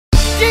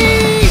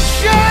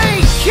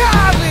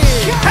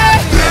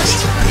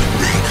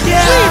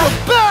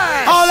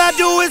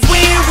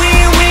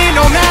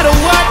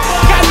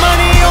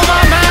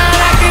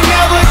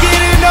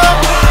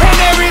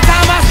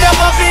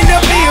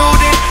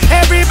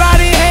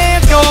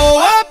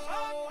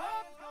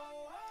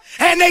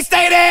they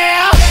stay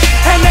there,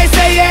 and they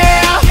say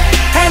yeah,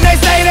 and they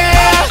stay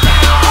there.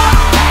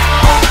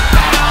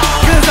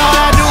 Cause all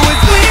I do is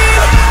win,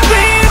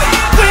 win,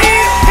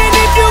 win. And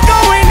if you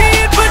going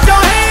in, put your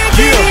hands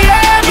in the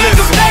air, make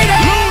them stay there.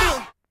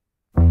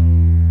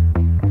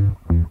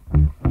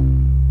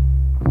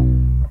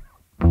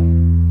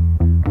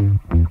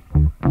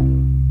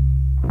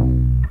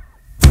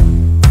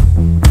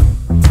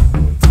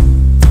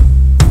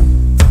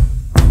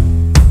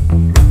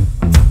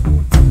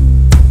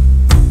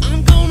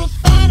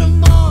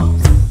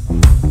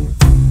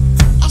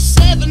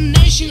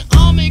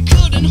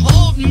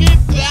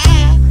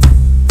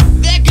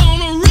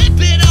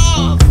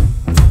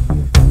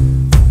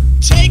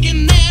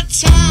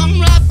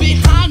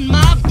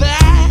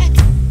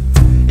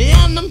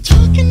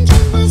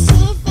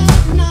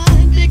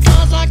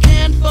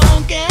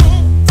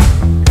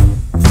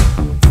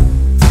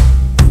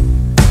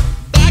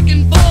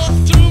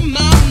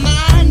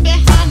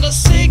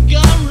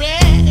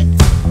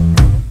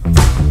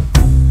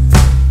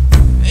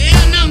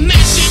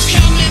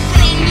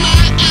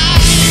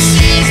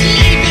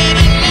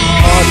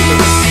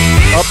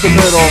 The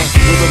middle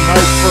with a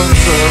nice firm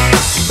serve.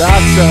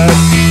 That's it.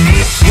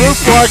 Roof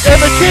block,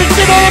 and the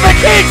Kingston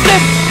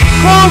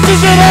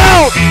closes it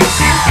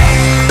out.